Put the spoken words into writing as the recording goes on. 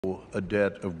a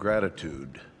debt of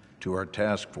gratitude to our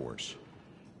task force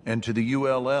and to the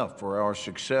ULF for our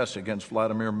success against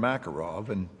Vladimir Makarov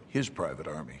and his private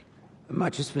army.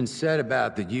 Much has been said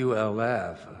about the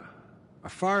ULF. Are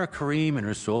Farah Karim and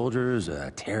her soldiers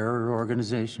a terror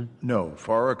organization? No,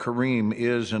 Farah Karim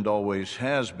is and always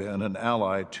has been an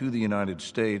ally to the United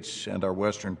States and our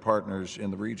Western partners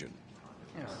in the region.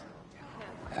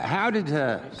 How did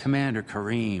Commander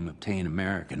Karim obtain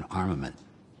American armament?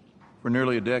 For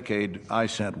nearly a decade, I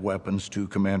sent weapons to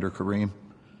Commander Karim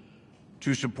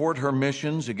to support her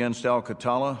missions against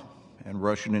Al-Qatala and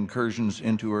Russian incursions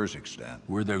into Urzikstan.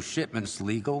 Were those shipments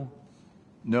legal?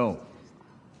 No.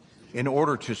 In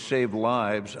order to save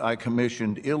lives, I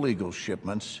commissioned illegal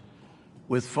shipments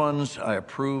with funds I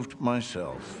approved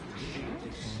myself.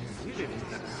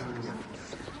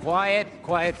 Quiet,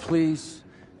 please.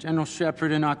 General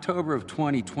Shepard, in October of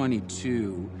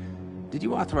 2022, did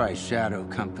you authorize Shadow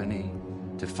Company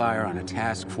to fire on a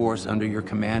task force under your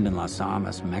command in Las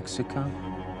Almas, Mexico?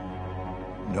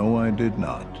 No, I did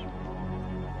not.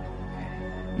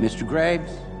 Mr.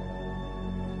 Graves,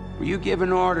 were you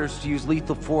given orders to use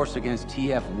lethal force against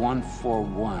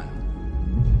TF-141?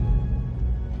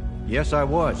 Yes, I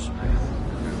was.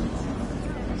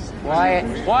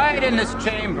 Quiet in this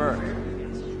chamber.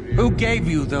 Who gave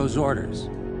you those orders?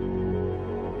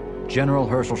 General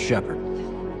Herschel Shepard.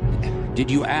 Did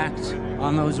you act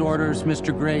on those orders,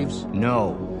 Mr. Graves?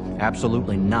 No,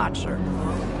 absolutely not, sir.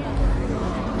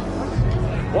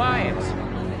 Quiet!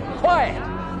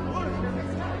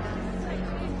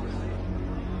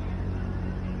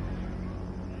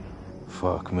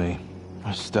 Fuck me.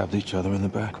 I stabbed each other in the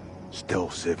back. Still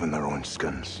saving their own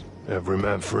skins. Every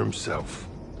man for himself.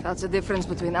 That's the difference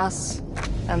between us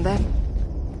and them.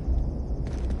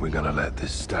 We're gonna let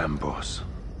this stand, boss.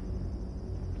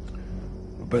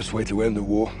 The best way to end the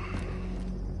war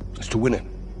is to win it.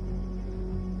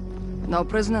 No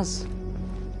prisoners.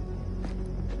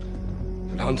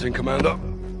 And hunting, Commander.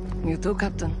 You too,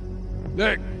 Captain.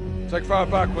 Nick, take fire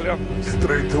back, will you?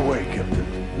 Straight away,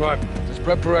 Captain. Right, let's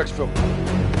prep for exfil.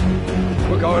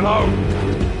 We're going home.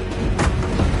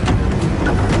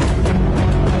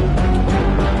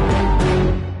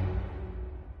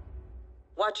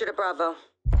 Watcher to Bravo.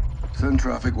 Send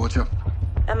traffic, watcher.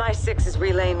 MI6 is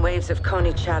relaying waves of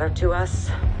Konni chatter to us.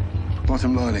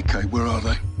 Bottom line it, Kate. Where are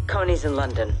they? Konni's in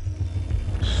London.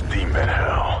 Steaming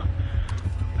hell.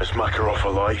 Is Makarov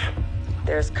alive?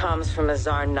 There's comms from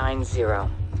Azar 9-0.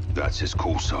 That's his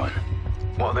call sign.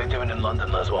 What are they doing in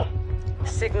London, Laswell?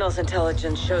 Signals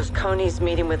intelligence shows Konni's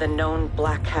meeting with a known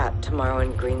black hat tomorrow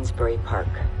in Greensbury Park.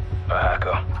 A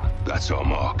hacker. That's our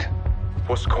mark.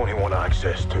 What's Konni want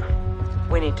access to?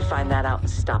 We need to find that out and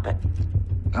stop it.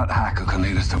 That hacker can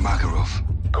lead us to Makarov.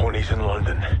 Konni's in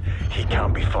London. He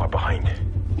can't be far behind.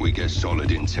 We get solid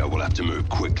intel, we'll have to move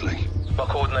quickly. I'll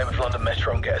coordinate with London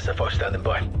Metro and get SFO standing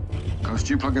by. Coast,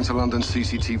 you plug into London's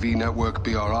CCTV network,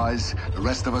 BRIs. The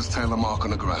rest of us tail a mark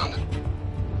on the ground.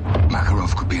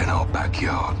 Makarov could be in our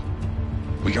backyard.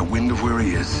 We get wind of where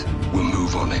he is, we'll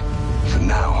move on it. For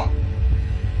now,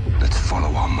 let's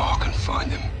follow our mark and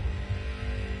find him.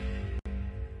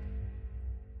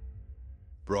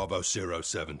 Bravo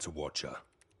 07 to Watcher.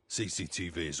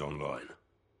 CCTV is online.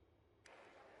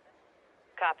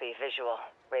 Copy, visual.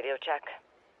 Radio check.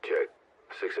 Check.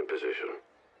 6 in position.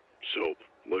 Soap,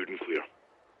 loud and clear.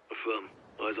 Affirm.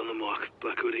 Eyes on the mark.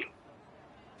 Black hoodie.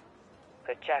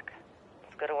 Good check.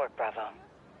 Let's go to work, Bravo.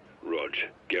 Rog,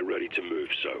 get ready to move,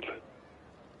 Soap.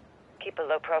 Keep a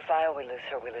low profile. We lose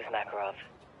her, we lose Makarov.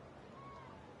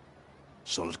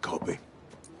 Solid copy.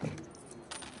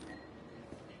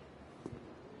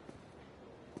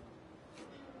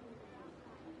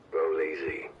 Roll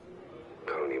easy.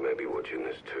 Konni may be watching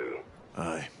this too.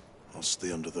 Aye. I'll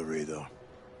stay under the radar.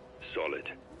 Solid.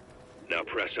 Now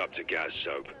press up to gas,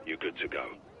 Soap. You're good to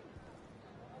go.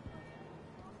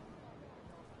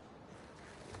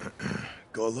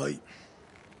 Got a light?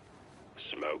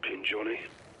 Smoking, Johnny?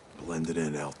 Blend it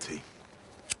in, LT.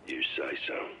 You say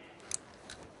so.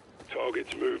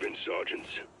 Target's moving, Sergeants.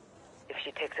 If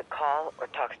she takes a call or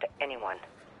talks to anyone,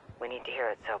 we need to hear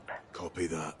it, Soap. Copy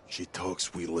that. She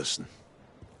talks, we listen.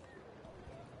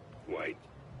 Wait.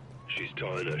 She's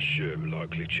tying her shirt,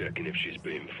 likely checking if she's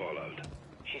being followed.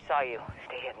 She saw you.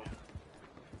 Stay hidden.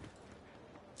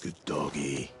 Good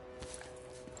doggy.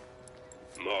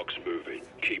 Mark's moving.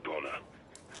 Keep on her.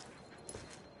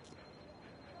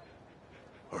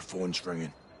 Our phone's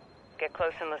ringing. Get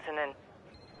close and listen in.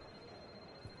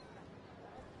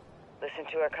 Listen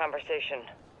to our conversation.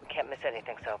 We can't miss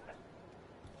anything, Soap.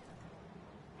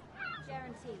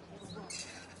 Guaranteed it's one.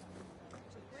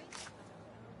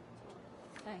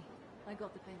 Hey, I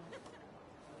got the payment.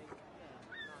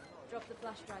 Drop the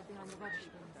flash drive behind the rubbish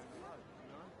bins.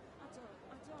 I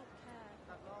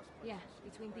don't care. Yeah,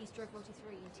 between Bistro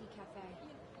 43 and Tea Cafe.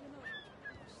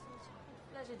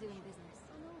 Pleasure doing business.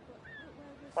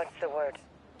 What's the word?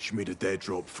 She made a dead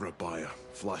drop for a buyer.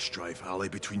 Flash drive alley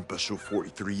between Bistro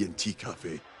 43 and Tea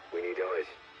Cafe. We need eyes.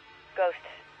 Ghost,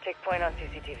 take point on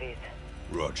CCTVs.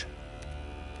 Rog.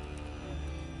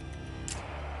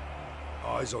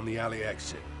 Eyes on the alley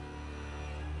exit.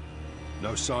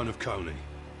 No sign of Konni.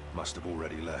 Must have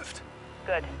already left.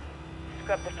 Good.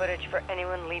 Scrub the footage for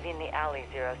anyone leaving the alley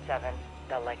 07.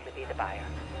 They'll likely be the buyer.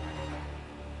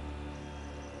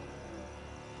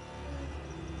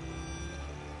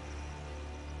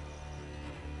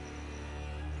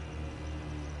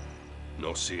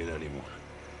 Not seeing anyone.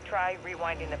 Try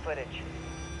rewinding the footage.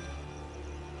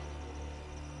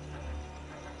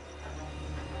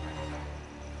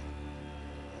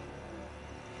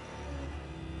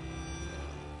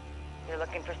 You're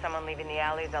looking for someone leaving the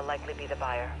alley, they'll likely be the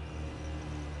buyer.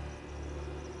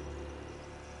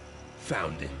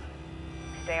 Found him.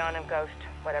 Stay on him, Ghost.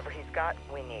 Whatever he's got,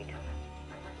 we need.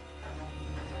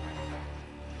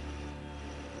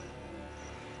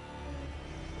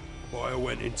 Buyer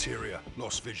went interior.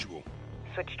 Lost visual.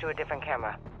 Switch to a different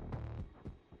camera.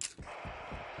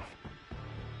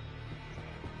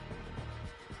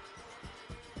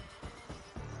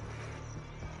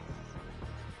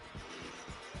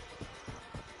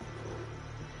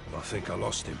 I think I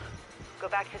lost him. Go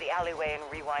back to the alleyway and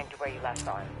rewind to where you last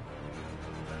saw him.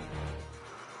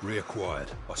 Reacquired.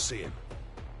 I see him.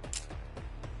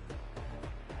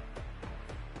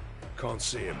 Can't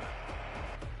see him.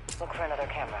 Look for another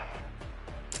camera.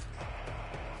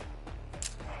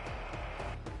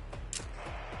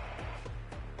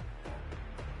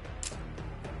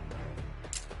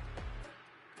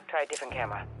 Try a different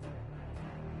camera.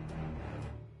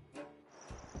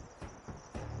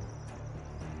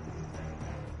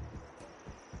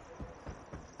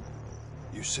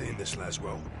 You seeing this,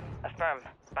 Laswell? Affirm.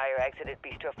 Buyer exited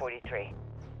Bistro 43.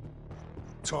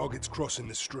 Target's crossing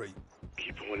the street.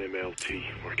 Keep on him, LT.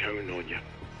 We're counting on you.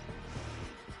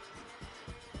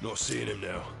 Not seeing him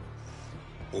now.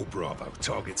 All Bravo.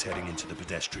 Target's heading into the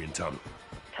pedestrian tunnel.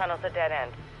 Tunnel's a dead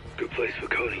end. Good place for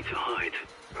Konni to hide.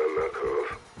 And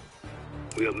Makarov.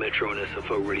 We have Metro and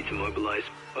SFO ready to mobilize.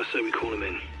 I say we call him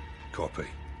in. Copy.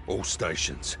 All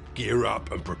stations. Gear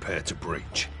up and prepare to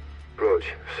breach. Rog,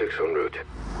 600.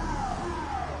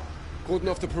 Cordon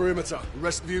off the perimeter. The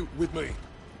rest of you, with me.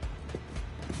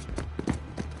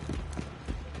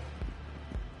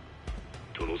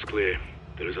 Tunnel's clear.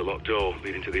 There is a locked door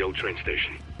leading to the old train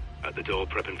station. At the door,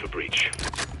 prepping for breach.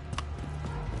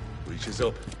 Breach is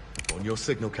up. On your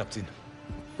signal, Captain.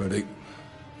 Ready?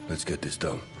 Let's get this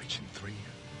done. Breach in 3,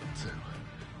 2,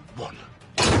 1.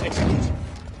 Execute.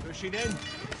 Pushing in.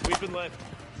 Sweeping left.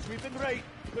 Sweeping right.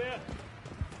 Clear.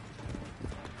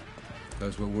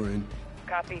 That's what we're in.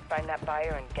 Copy. Find that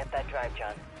buyer and get that drive,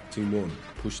 John. Team 1,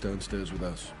 push downstairs with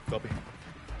us. Copy.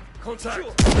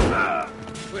 Contact!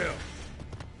 Clear.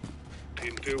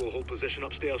 Team 2 will hold position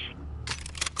upstairs.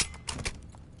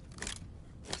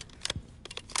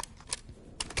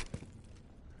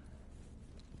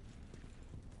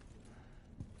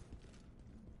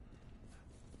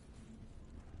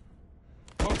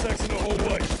 Contacts in the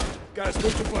hallway. Guys,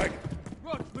 move to flank.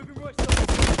 Rod, moving right.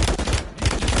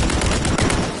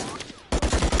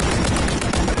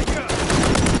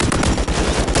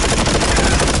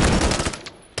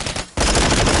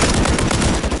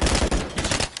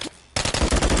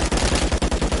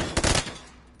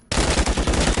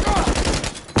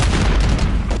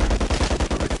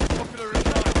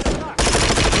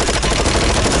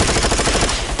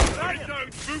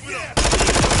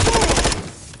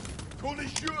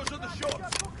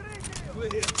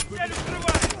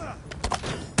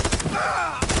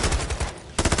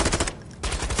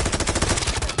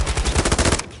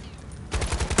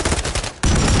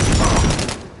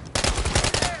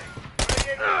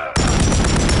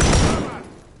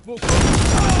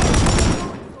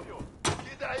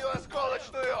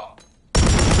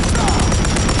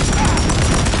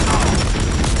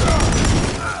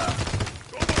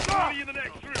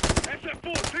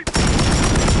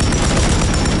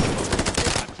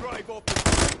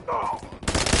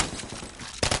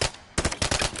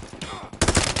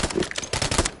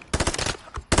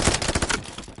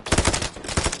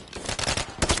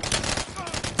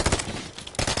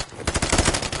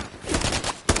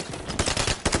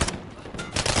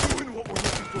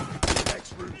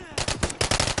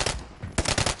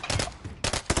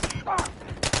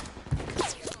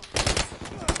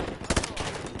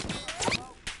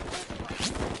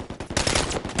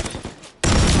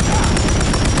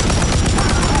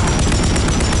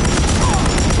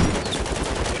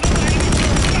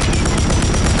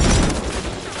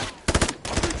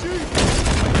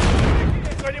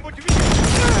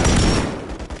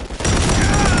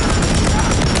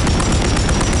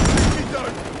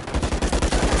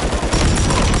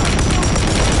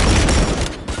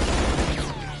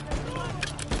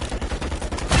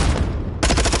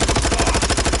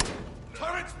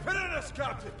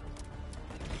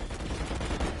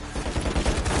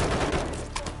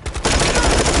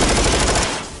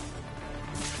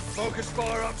 Focus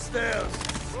fire upstairs.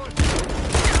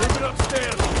 Moving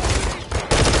upstairs.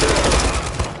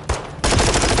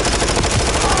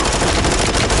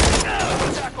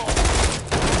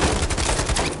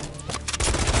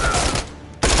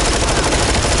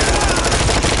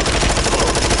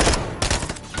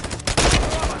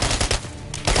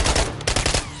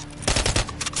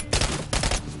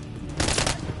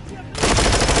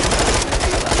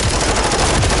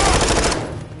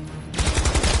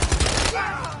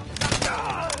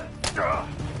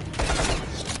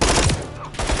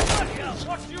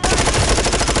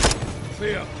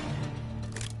 Clear.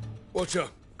 Watcher,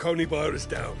 Konni buyer is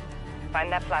down.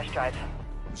 Find that flash drive.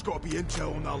 There's got to be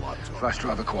intel on that laptop. Flash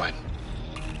drive acquired.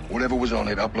 Whatever was on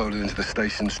it uploaded into the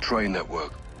station's train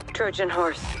network. Trojan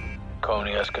Horse.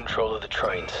 Konni has control of the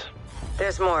trains.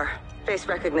 There's more. Face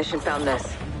recognition found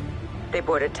this. They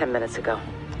boarded 10 minutes ago.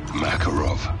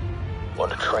 Makarov.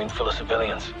 On a train full of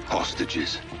civilians.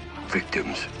 Hostages.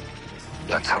 Victims.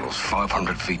 That tunnel's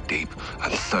 500 feet deep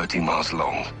and 30 miles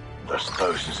long. There's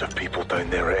thousands of people down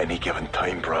there at any given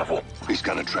time, Bravo. He's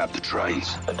gonna trap the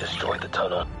trains. And destroy the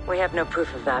tunnel. We have no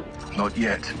proof of that. Not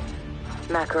yet.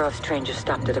 Makarov's train just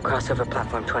stopped at a crossover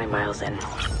platform 20 miles in.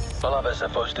 I'll have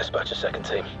SFOs dispatch a second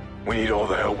team. We need all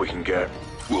the help we can get.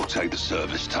 We'll take the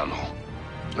service tunnel.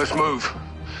 Let's move.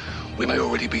 We may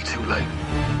already be too late.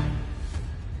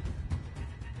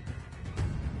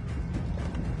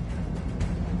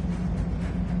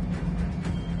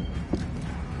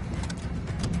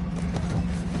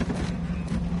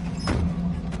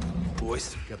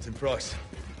 Boys. Captain Price,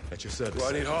 at your service.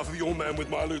 Right, I need half of your men with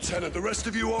my lieutenant, the rest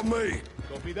of you on me.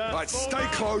 Copy that. Right, stay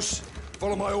close.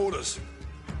 Follow my orders.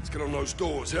 Let's get on those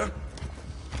doors, yeah?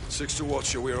 6 to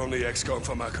Watcher, we're on the X going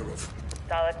for Makarov.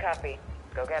 Solid copy.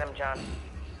 Go get him, John.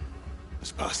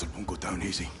 This bastard won't go down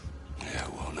easy. Yeah,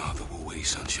 well, neither will we,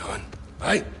 sunshine.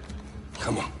 Hey,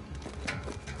 come on.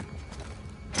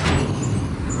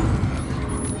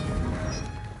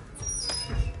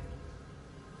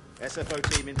 SFO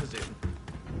team in position.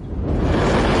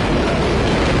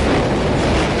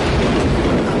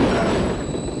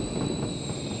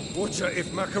 Watcher,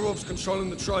 if Makarov's controlling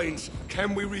the trains,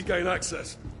 can we regain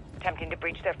access? Attempting to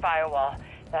breach their firewall.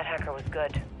 That hacker was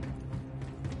good.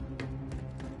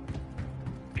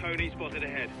 Konni spotted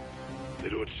ahead. They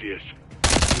don't see us.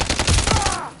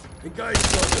 Engage,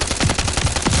 soldiers.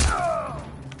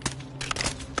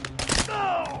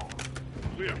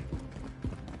 Clear.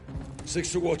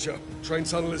 6 to Watcher. Train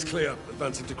tunnel is clear.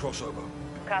 Advancing to crossover.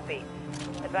 Copy.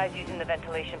 Advise using the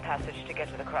ventilation passage to get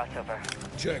to the crossover.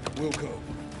 Check. Wilco.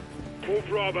 4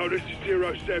 Bravo, this is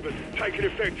 07. Taking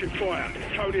effective fire.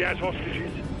 Konni has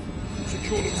hostages.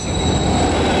 Secure them,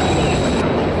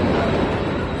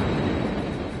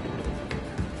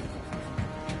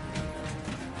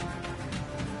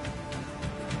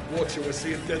 Watcher, we're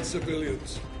seeing dead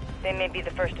civilians. They may be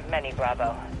the first of many,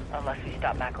 Bravo. Unless we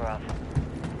stop Makarov.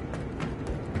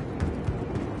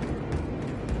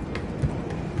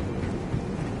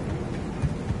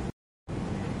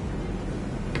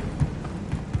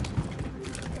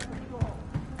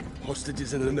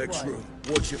 Hostages in the next room.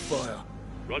 Watch your fire.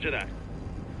 Roger that.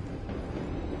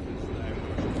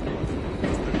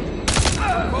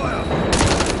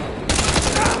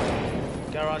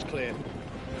 Garage clear.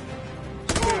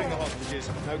 Securing the hostages.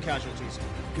 No casualties.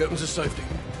 Get them to safety.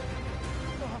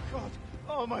 Oh, God.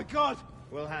 Oh, my God.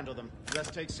 We'll handle them. Let's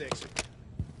take 6.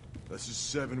 This is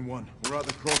 7-1. We're at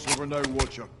the crossover now,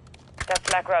 Watcher. That's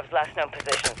Makarov's last known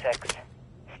position, 6.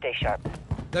 Stay sharp.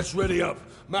 Let's ready up.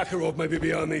 Makarov may be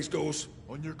behind these doors.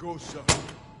 On your go, sir.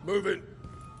 Move it.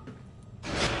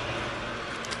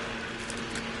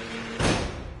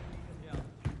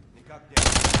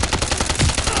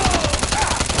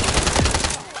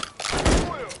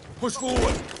 Push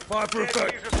forward. Fire for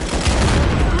effect.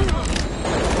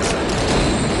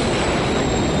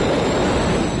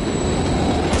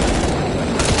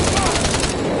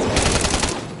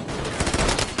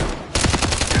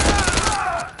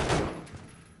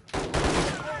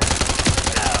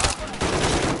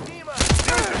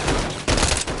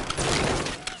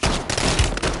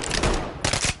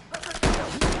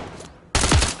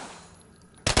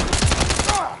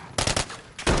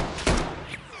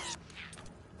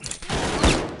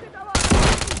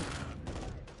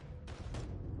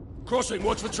 Crossing,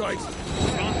 watch for trains.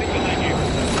 Advancing behind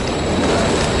you.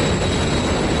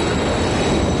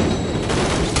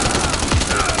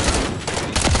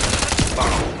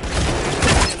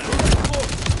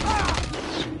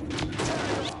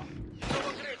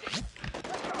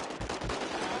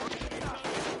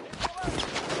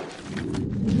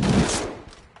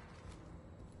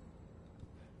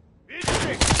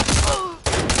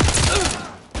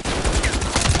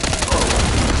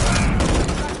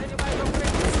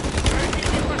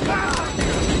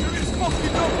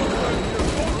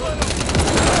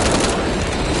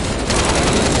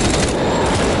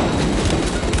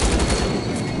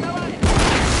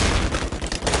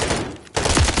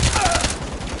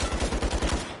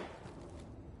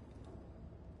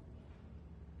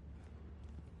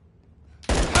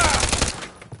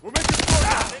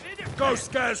 Ghost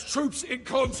Scars, troops in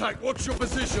contact. What's your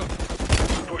position?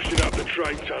 Pushing up the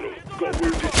train tunnel. Got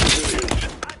wounded civilians.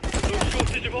 No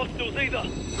shortage of hostiles either.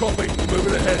 Copy.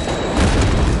 Moving ahead.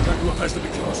 That group has to be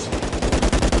close.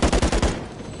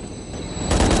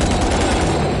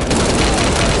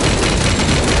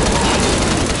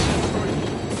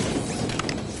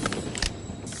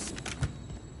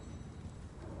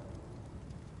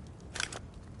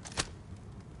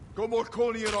 Got more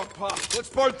Konni in our path. Let's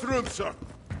burn through him, sir.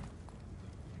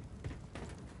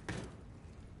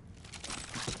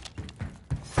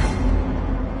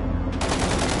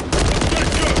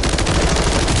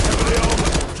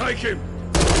 Take him!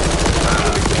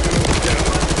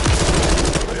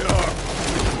 They are.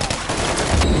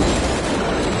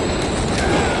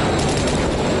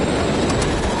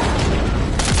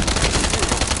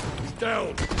 He's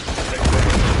down.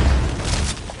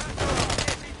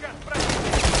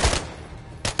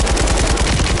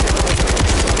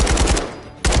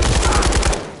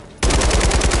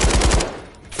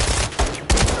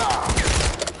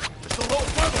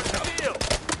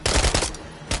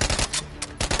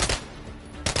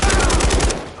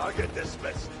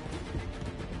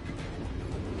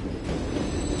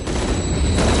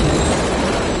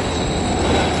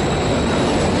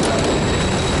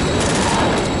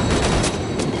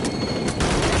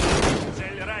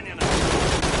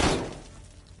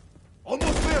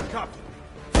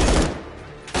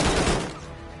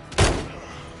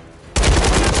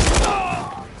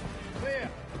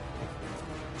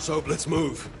 So, let's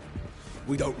move.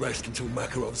 We don't rest until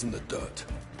Makarov's in the dirt.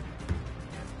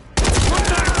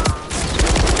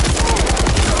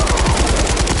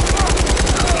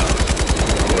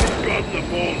 Got the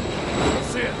bomb.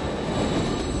 See it.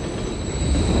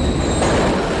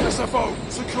 SFO,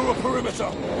 secure a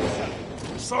perimeter.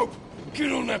 Soap,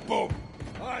 get on that bomb.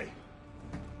 Aye.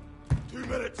 2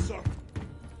 minutes, sir.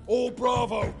 All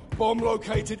Bravo, bomb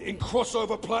located in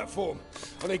crossover platform.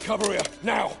 I need cover here,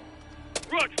 now.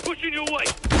 Rog, pushing your way.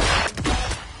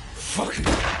 Fuck it.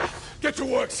 Get to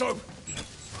work, Soap.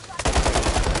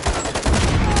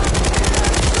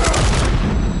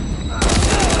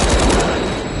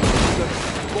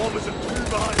 Bomb is in 2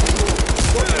 behind.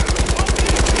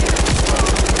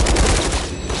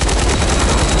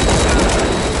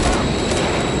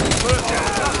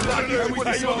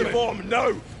 We the bomb,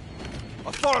 no!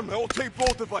 Affirm, it'll take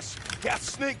both of us. Get a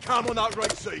snake cam on that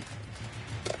right side.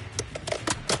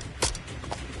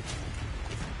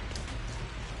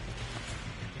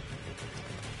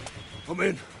 I'm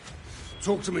in.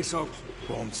 Talk to me, Soap.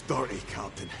 Bomb's dirty,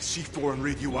 Captain. C4 and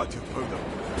radioactive powder.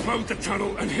 Close the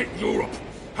tunnel and hit Europe.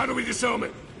 How do we disarm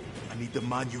it? I need the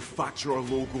manufacturer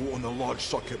logo on the large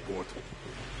circuit board.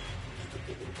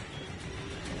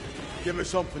 Give me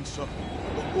something, sir.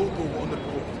 The logo on the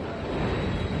board.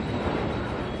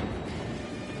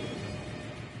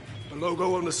 The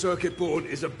logo on the circuit board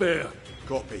is a bear.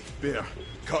 Copy. Bear.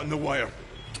 Cutting the wire.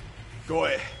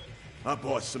 Got it. That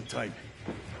bought us some time.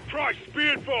 Price, be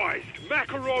advised.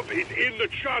 Makarov is in the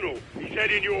channel. He's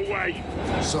heading your way.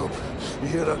 Soap, you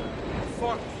hear that?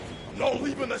 Fuck. I'm not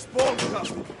leaving this bomb,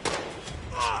 Captain.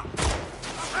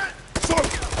 Soap,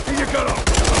 get your gun up.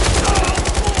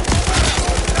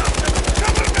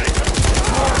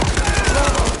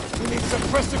 We need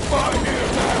suppressive fire here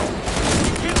now.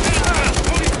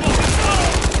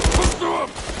 Push through him.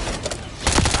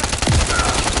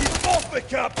 He's off the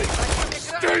Captain.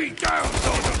 Stay down,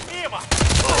 Sergeant.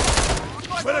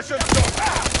 Finish it, sir.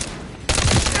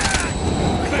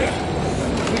 Clear.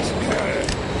 Please clear.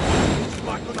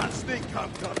 Back on that snake cam,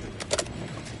 Captain.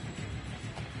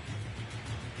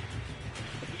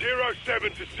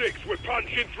 07 to 6. We're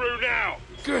punching through now.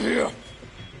 Get here.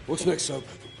 What's next, Soap?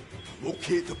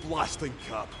 Locate the blasting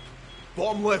cap.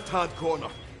 Bottom left-hand corner.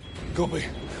 Copy.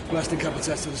 Blasting cap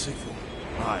attached to the C4.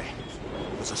 Aye.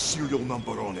 There's a serial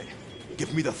number on it.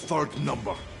 Give me the 3rd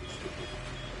number.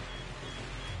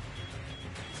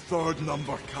 3rd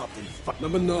number, Captain.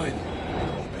 Number 9.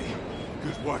 Copy.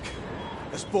 Good work.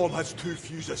 This bomb has 2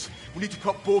 fuses. We need to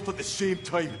cut both at the same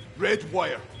time. Red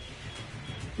wire.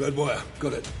 Red wire.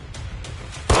 Got it.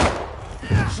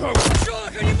 So.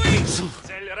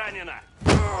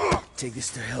 Take this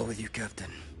to hell with you,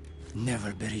 Captain.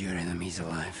 Never bury your enemies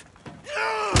alive.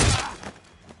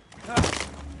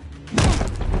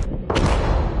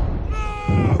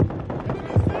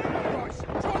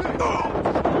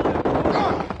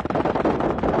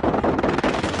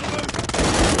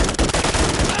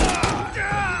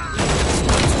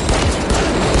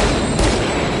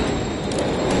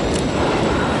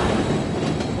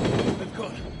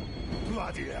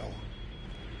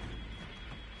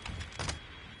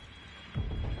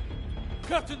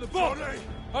 Captain, the bomb!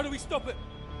 How do we stop it?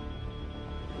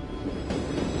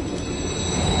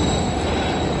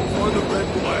 Find the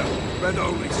red wire. Red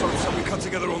only, so we cut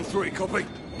together on 3, copy?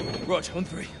 Rog, on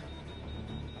 3.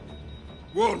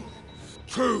 1,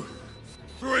 2,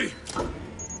 3.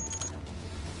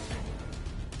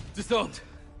 Disarmed.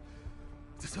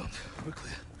 Disarmed. We're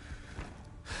clear.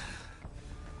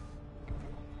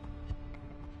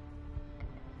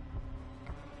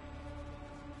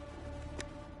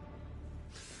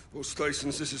 All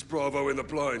stations, this is Bravo in the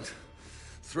blind.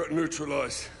 Threat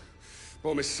neutralized.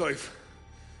 Bomb is safe.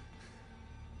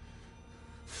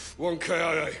 1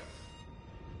 KIA.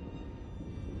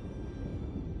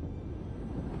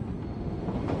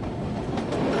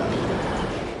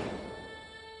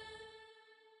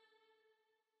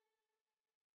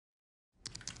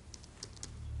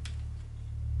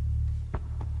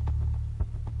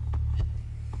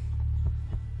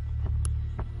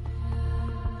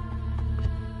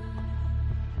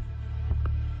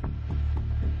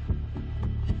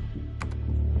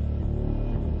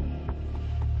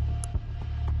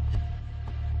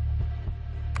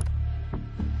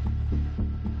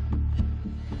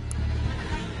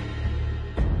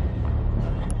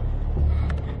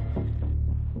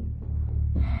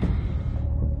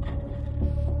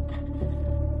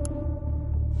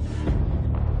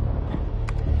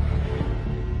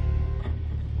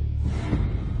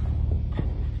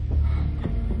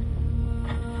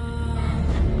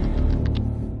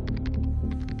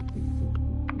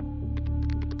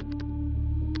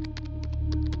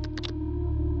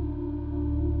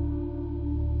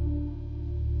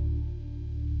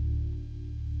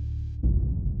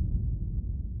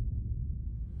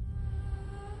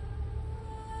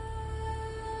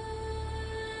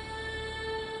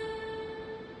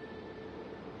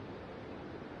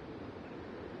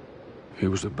 He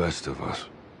was the best of us.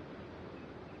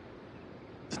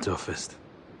 The toughest.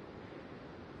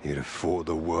 He'd have fought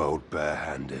the world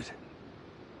barehanded.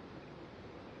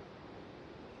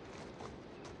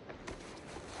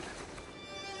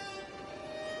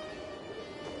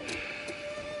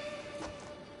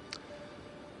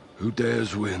 Who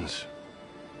dares wins.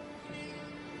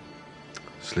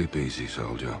 Sleep easy,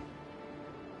 soldier.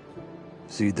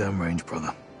 See you downrange,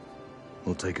 brother.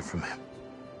 We'll take it from here.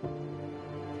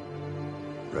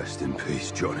 Rest in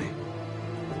peace, Johnny.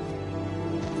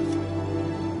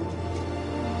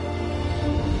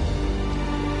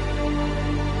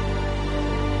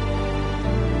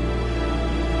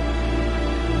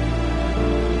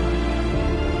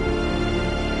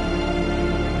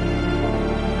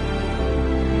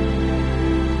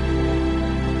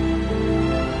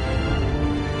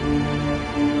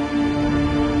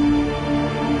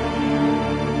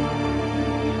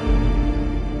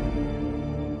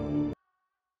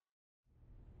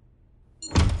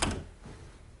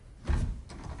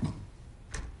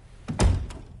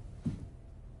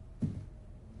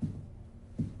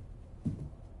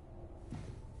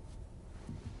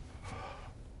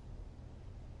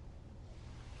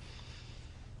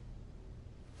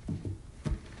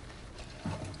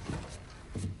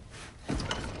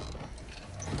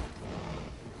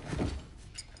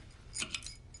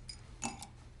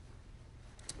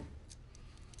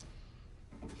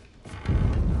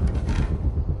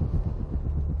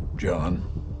 John.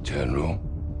 General.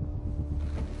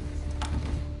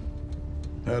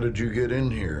 How did you get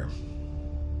in here?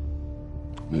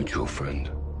 Mutual friend.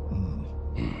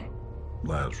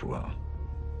 Laswell.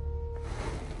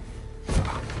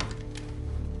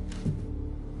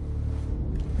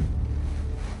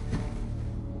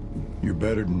 You're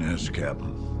better than this,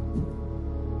 Captain.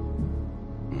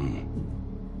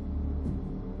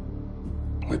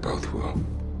 We both will.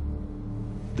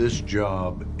 This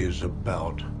job is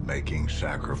about making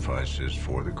sacrifices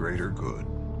for the greater good.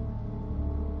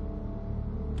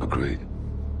 Agreed.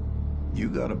 You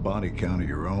got a body count of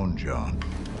your own, John.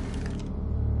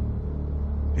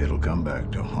 It'll come back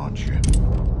to haunt you.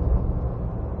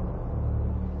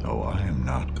 Oh, I am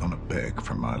not gonna beg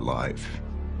for my life.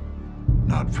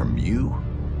 Not from you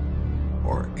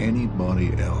or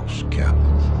anybody else,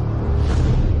 Captain.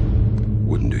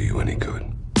 Wouldn't do you any good.